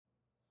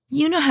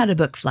You know how to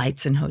book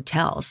flights and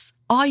hotels.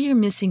 All you're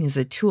missing is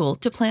a tool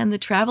to plan the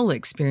travel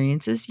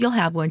experiences you'll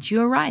have once you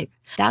arrive.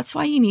 That's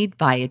why you need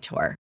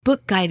Viator.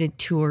 Book guided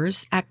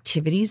tours,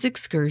 activities,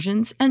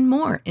 excursions, and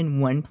more in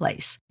one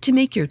place to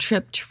make your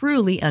trip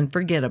truly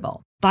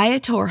unforgettable.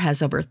 Viator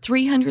has over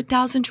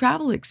 300,000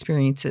 travel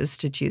experiences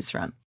to choose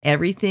from.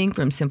 Everything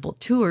from simple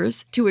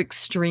tours to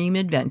extreme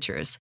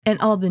adventures and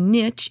all the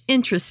niche,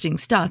 interesting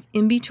stuff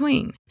in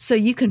between. So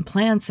you can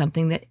plan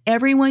something that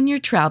everyone you're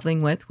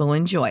traveling with will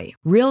enjoy.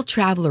 Real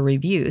traveler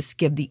reviews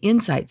give the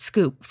inside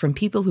scoop from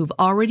people who've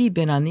already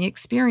been on the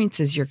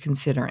experiences you're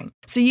considering.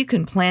 So you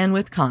can plan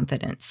with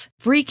confidence.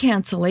 Free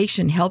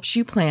cancellation helps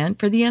you plan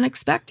for the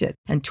unexpected.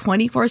 And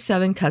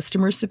 24/7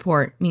 customer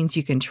support means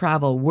you can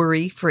travel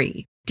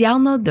worry-free.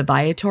 Download the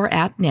Viator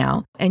app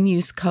now and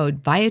use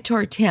code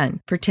Viator10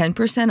 for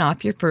 10%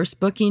 off your first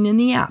booking in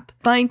the app.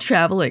 Find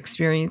travel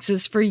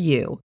experiences for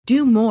you.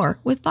 Do more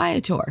with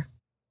Viator.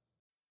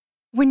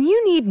 When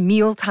you need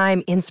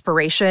mealtime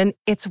inspiration,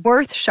 it's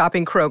worth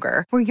shopping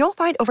Kroger, where you'll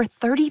find over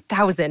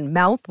 30,000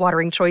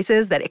 mouth-watering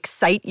choices that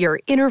excite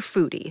your inner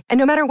foodie. And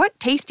no matter what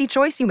tasty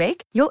choice you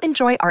make, you'll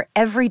enjoy our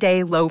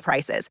everyday low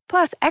prices,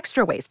 plus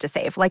extra ways to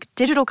save, like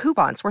digital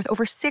coupons worth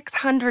over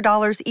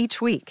 $600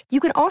 each week. You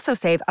can also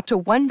save up to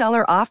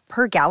 $1 off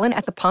per gallon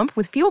at the pump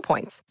with fuel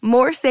points.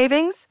 More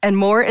savings and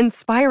more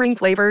inspiring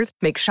flavors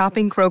make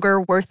shopping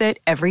Kroger worth it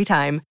every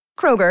time.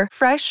 Kroger,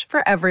 fresh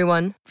for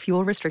everyone.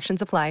 Fuel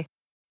restrictions apply.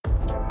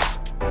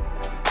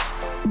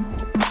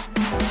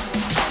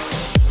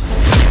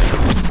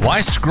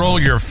 Why scroll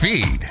your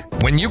feed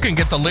when you can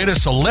get the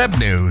latest celeb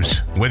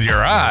news with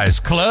your eyes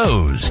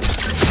closed?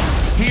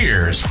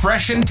 Here's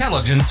fresh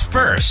intelligence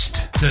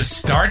first to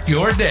start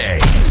your day.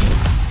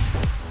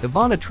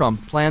 Ivana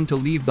Trump planned to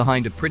leave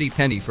behind a pretty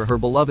penny for her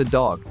beloved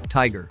dog,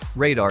 Tiger,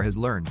 Radar has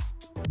learned.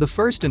 The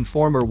first and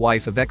former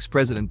wife of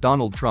ex-President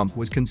Donald Trump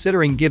was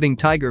considering giving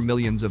Tiger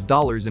millions of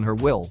dollars in her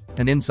will,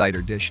 an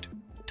insider dished.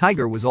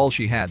 Tiger was all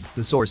she had,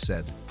 the source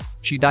said.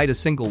 She died a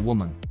single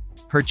woman.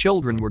 Her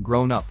children were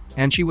grown up,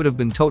 and she would have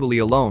been totally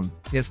alone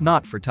if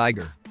not for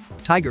Tiger.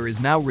 Tiger is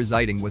now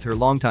residing with her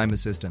longtime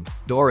assistant,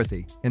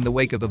 Dorothy, in the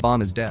wake of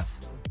Ivana's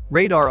death.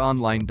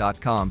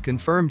 RadarOnline.com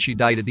confirmed she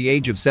died at the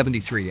age of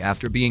 73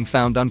 after being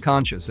found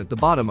unconscious at the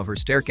bottom of her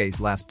staircase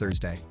last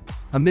Thursday.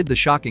 Amid the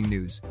shocking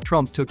news,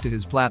 Trump took to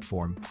his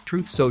platform,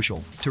 Truth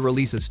Social, to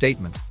release a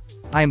statement.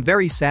 I am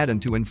very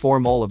saddened to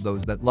inform all of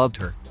those that loved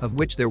her, of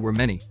which there were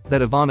many,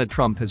 that Ivana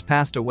Trump has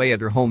passed away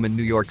at her home in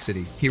New York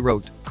City, he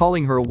wrote,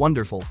 calling her a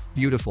wonderful,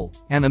 beautiful,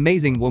 and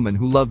amazing woman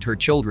who loved her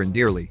children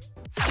dearly.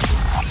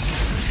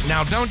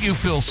 Now don't you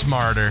feel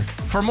smarter?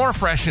 For more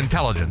fresh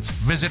intelligence,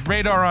 visit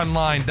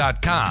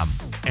RadarOnline.com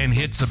and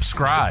hit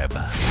subscribe.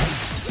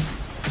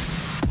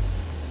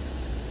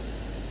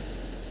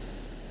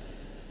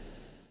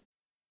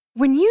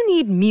 When you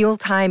need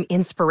mealtime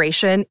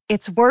inspiration,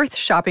 it's worth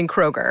shopping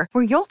Kroger,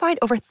 where you'll find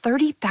over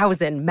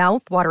 30,000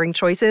 mouth-watering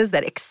choices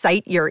that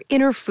excite your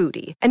inner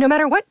foodie. And no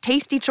matter what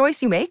tasty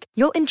choice you make,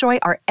 you'll enjoy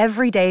our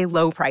everyday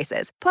low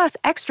prices, plus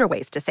extra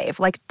ways to save,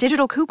 like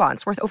digital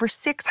coupons worth over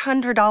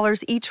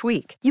 $600 each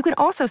week. You can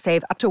also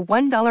save up to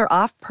 $1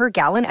 off per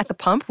gallon at the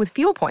pump with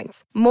fuel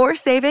points. More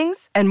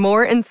savings and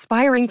more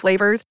inspiring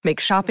flavors make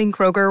shopping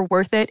Kroger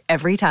worth it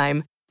every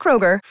time.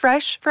 Kroger,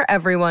 fresh for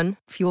everyone.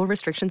 Fuel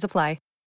restrictions apply.